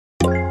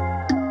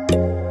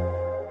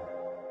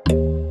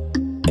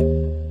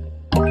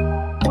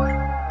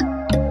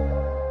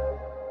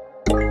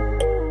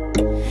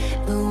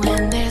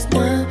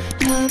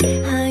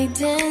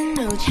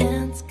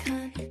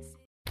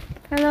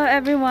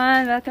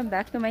welcome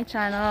back to my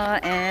channel.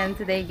 And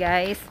today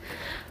guys,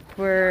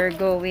 we're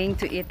going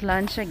to eat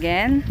lunch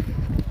again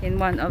in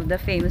one of the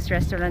famous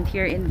restaurant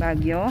here in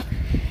Baguio.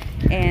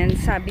 And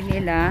sabi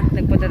nila,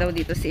 nagpunta daw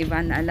dito si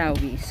Ivana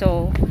Alawi.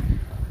 So,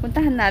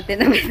 puntahan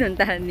natin ang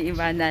pinuntahan ni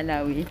Ivana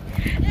Alawi.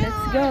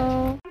 Let's go!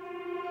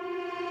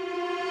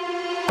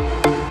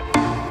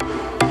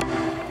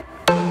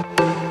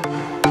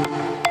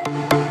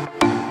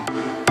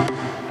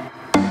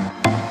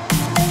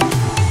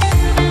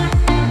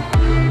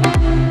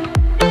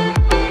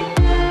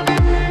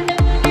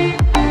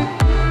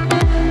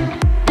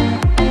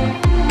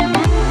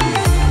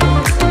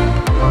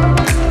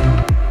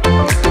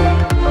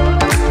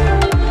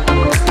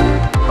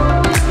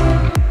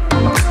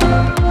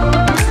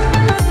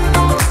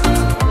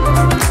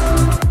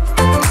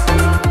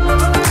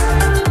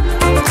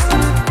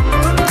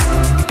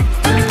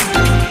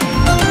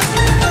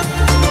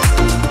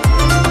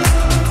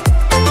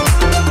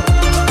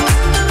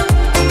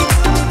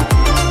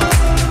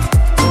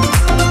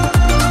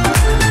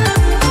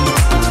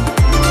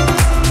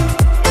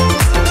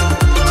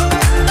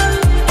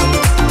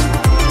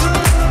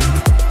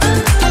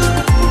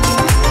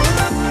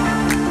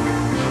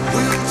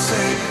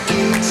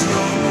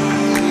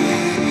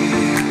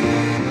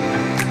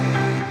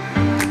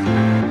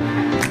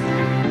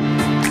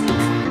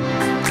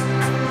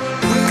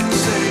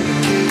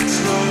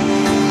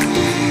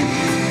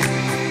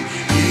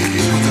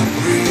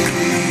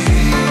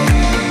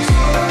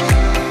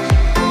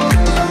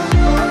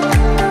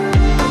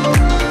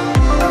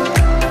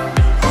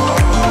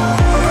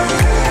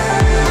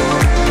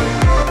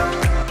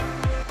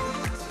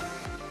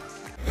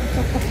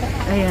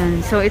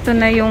 Ayan, so ito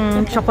na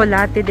yung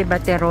chocolate de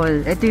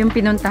Batirol. Ito yung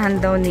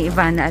pinuntahan daw ni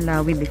Ivana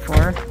Alawi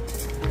before.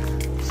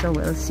 So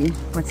we'll see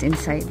what's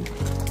inside.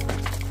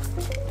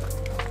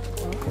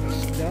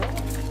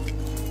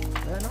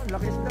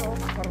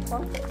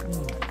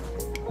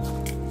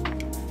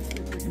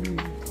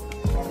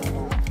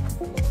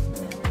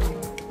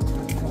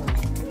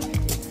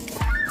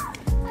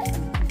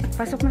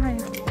 Pasok na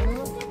kayo.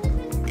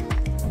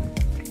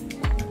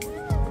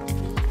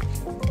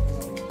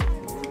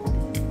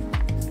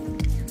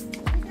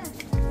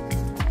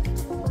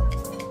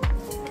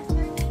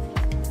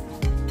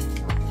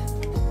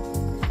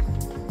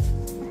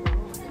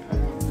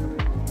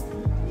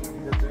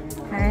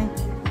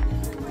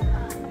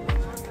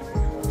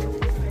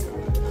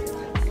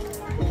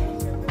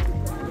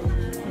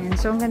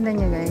 So, ang ganda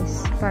niya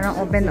guys. Parang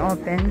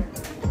open-open.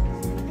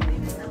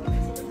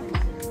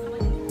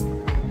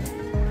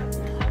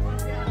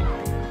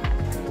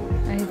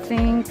 I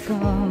think,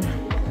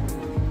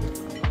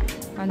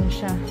 ano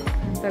siya?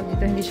 Ang tawag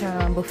dito, hindi siya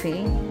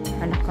buffet.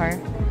 A la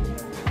carte.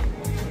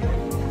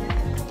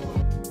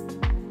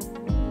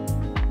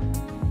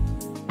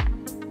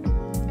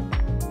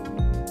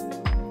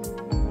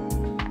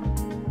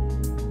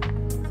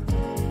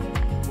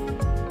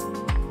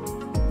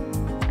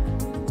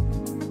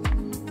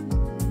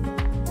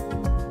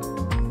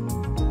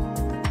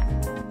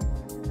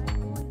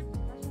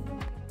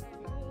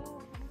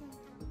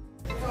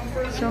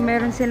 So,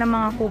 meron sila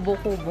mga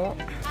kubo-kubo.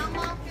 Ang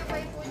mga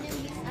occupied po niya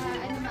is,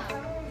 ano ma'am,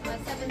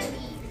 70,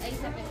 ay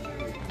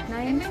 70.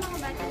 9? May mga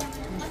bata lang.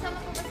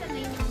 Kasama po ba sa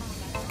 9 yung mga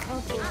bata?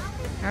 Okay.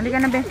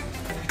 Halika na, be.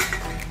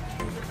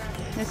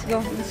 Let's go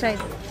inside.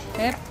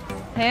 Hep.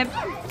 Hep.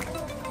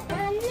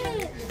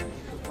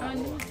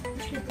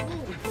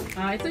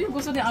 Ito yung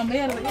gusto ni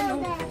Amer.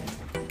 Ayan, oh.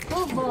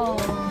 Kubo.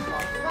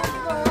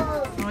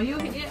 Oh, you,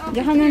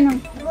 Diyan ka na lang.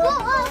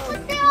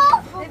 Puti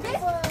oh!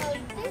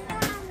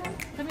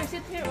 Come here,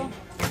 sit here, oh.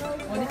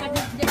 Oh, di ka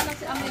dyan lang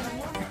si Amer.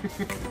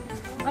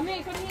 Amer,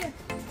 come here.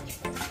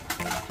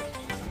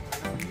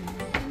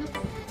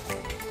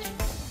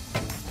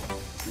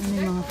 Ano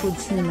yung mga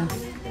foods nila?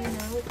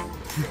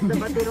 The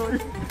Batirol.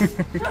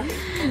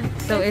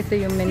 So, ito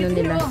yung menu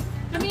nila.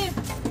 Come here.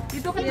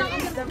 Dito ka na.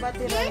 The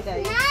Batirol,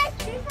 guys. Not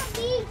she's a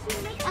big. She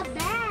make a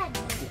bag.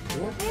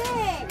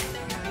 Big.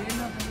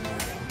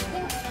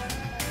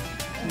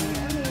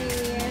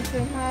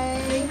 Say hi.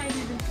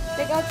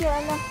 Take out your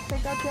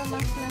take out your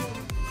mask na.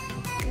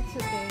 It's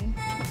okay.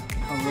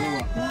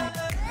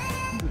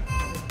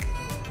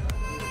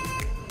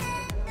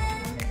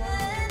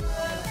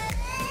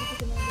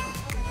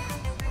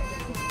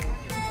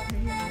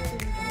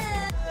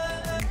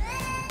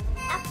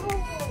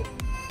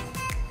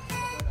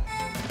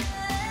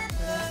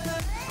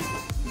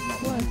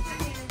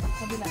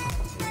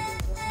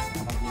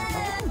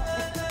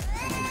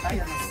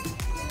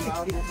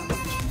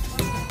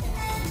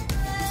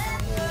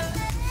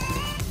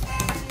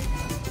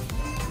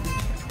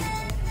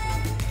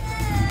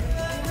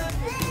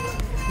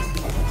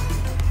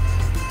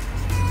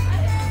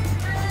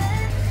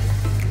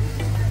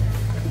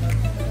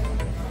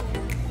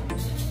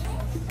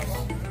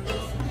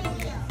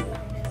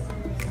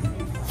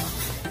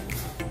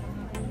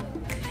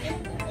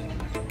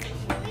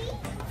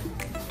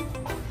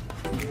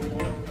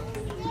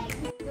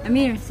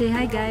 Amir, say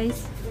hi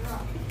guys.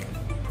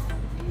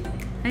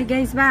 Hi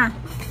guys ba?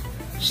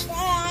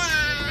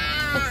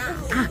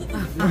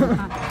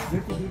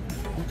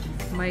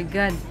 My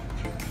God.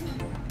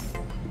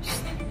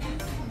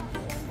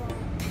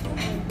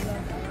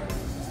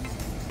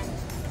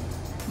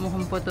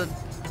 Mukhang putot.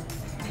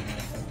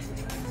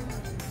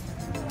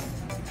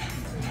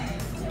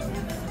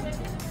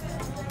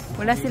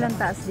 Wala silang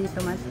taas dito,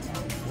 Mat.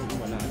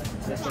 Wala.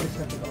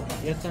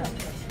 Yes, sir.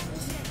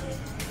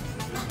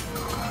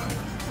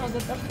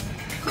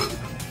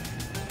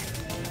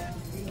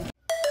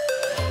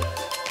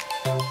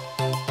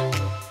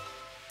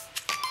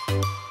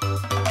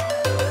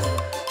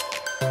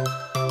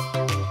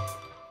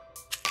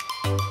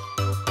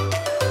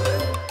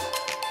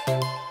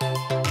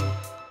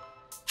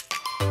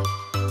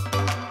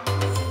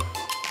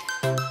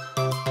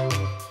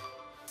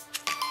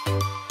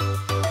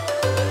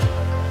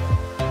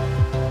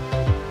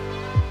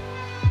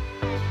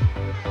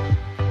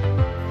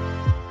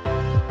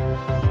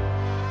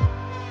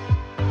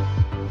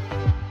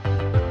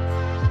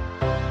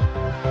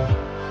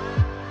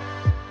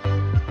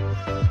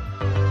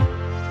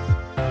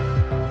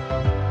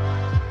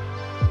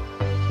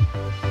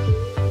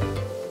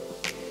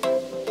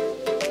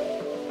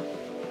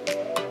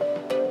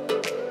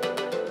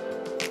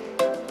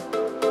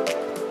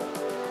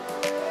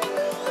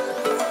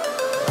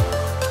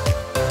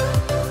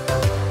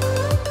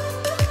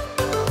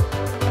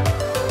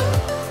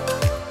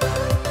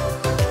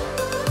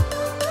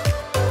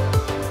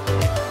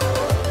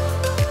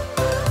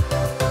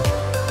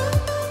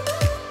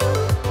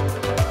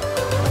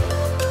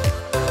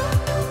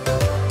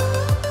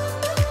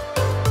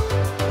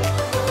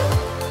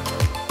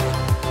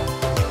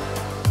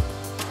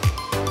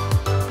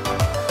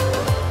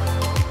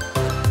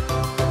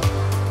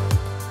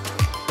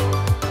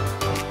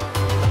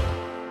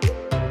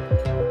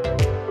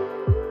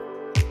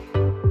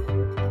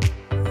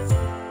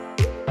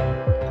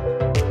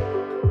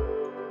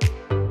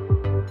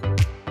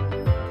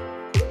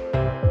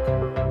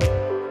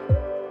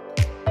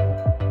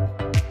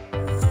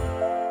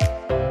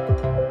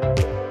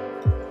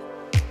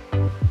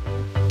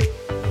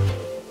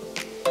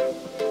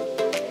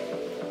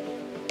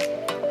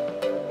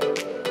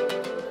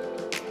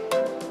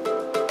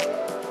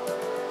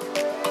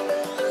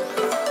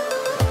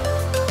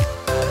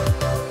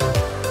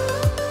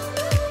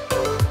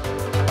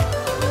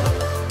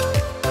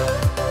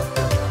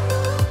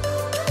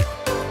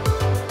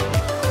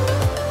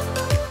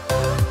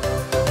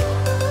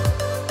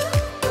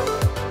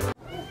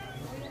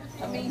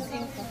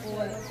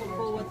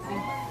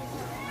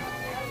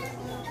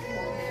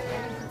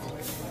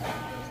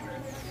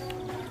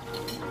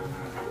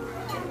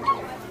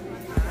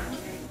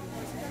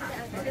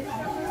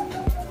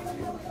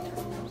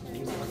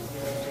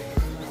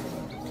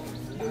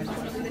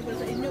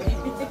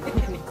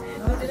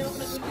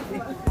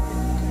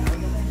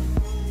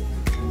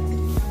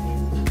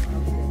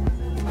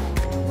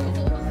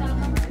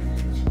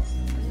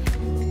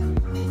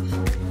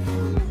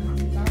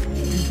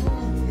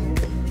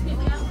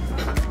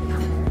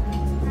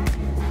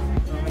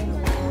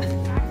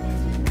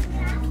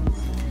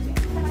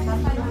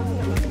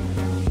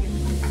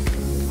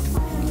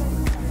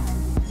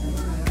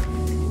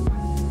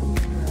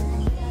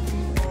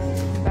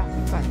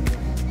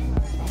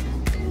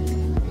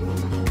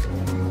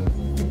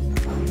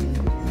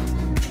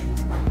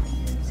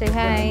 Say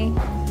hi.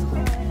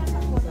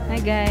 Hi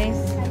guys.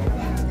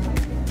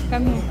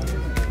 Come here.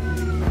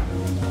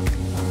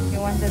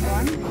 You want that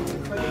one?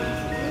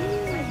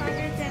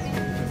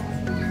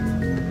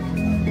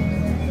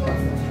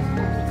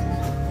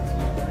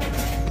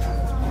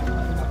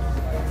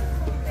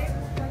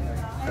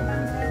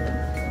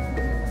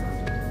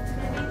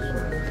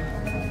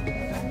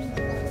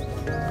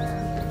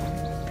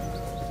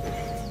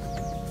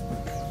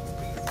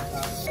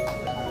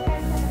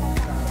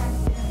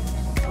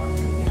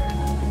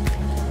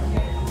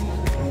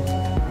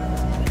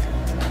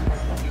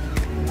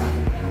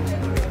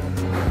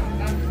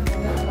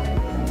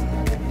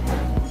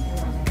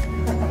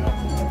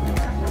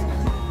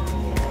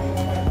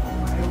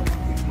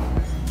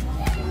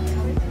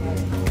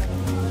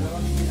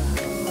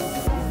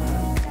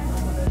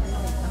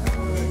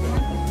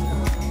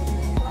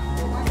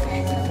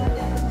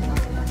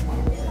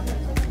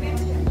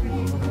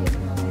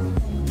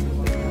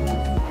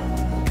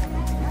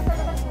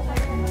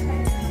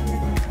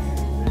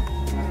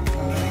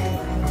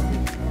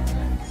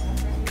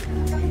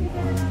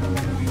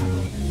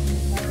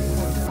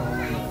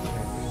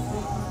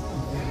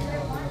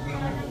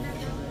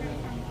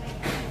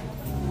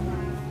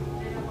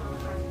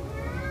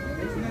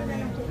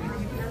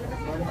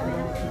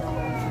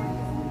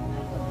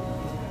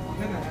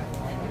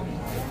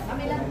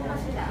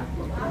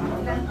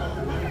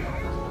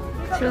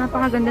 So,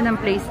 napakaganda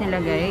ng place nila,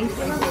 guys.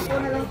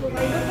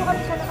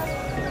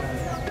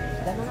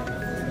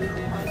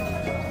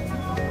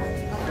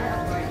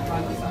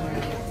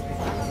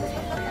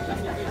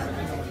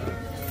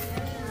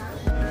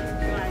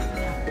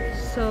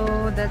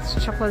 So, that's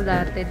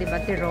chocolate, di ba?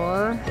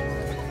 Batirol.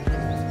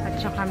 At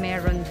saka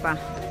meron pa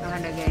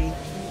nakalagay.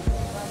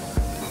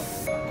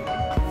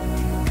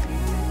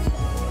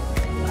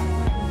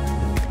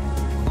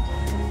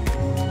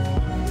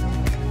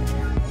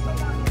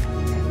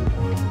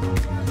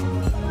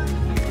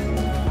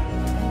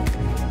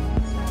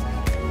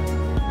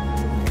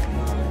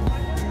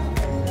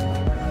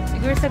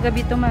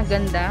 gabi to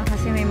maganda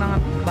kasi may mga,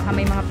 baka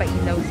may mga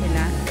pailaw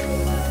sila.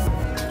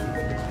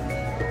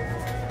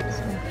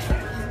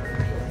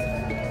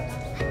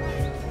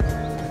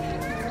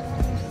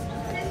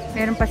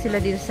 Meron pa sila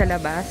dito sa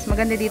labas.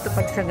 Maganda dito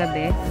pag sa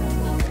gabi.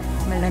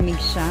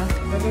 Malamig siya.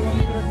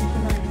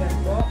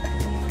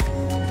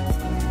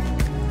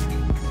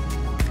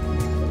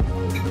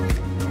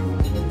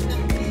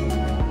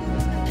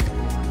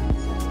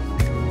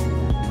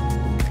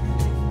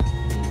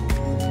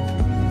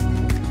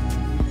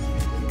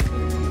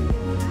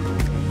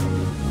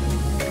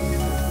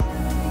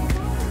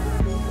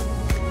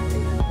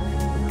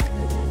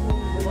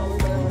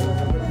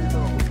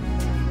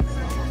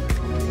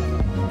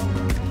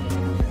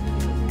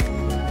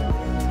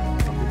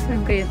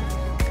 Cute.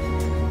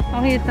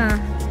 Ang cute na.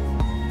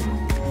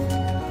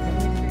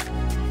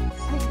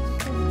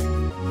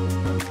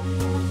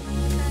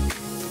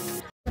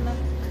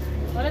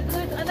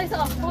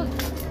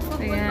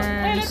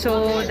 Ayan.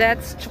 So,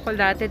 that's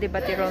chocolate de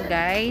Batirol,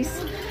 guys.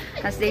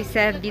 As they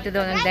said, dito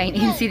daw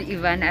nag-dine-in si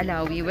Ivan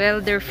Alawi.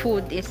 Well, their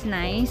food is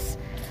nice.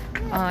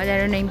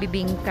 Lalo na yung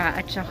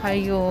bibingka at saka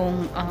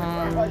yung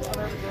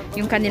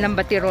kanilang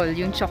Batirol,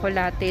 yung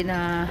chocolate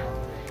na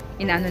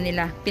inaano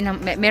nila.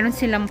 Meron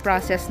silang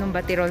process ng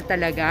Batirol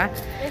talaga.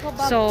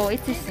 So, it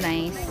is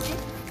nice.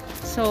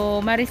 So,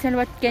 Maricel,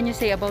 what can you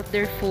say about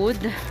their food?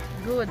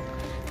 Good.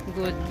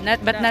 Good.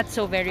 But not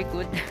so very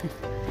good.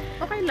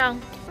 Okay lang.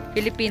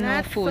 Filipino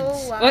Not so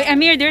foods. wow. Oy,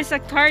 Amir, there's a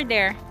car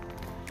there.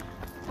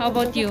 How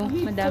about you,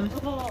 madam?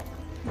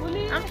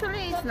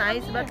 Actually, it's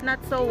nice, but not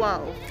so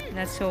wow.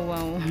 Not so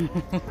wow.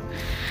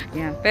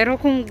 Yeah. Pero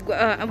kung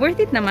worth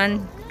it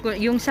naman,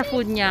 yung sa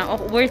food niya,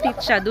 worth it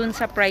siya dun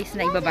sa price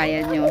na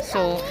ibabayad nyo.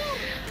 So,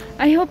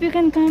 I hope you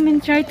can come and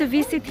try to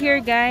visit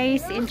here,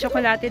 guys, in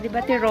Chocolate de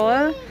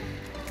Batirol.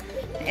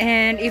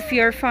 And if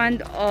you're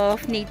fond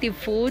of native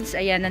foods,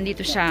 ayan,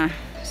 nandito siya.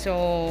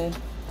 So,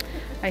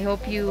 I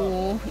hope you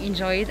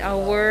enjoyed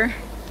our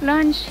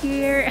lunch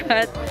here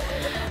at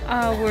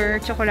our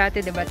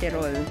Chocolate de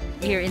Batirol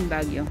here in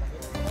Baguio.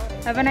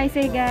 Have a nice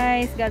day,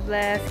 guys. God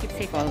bless. Keep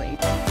safe always.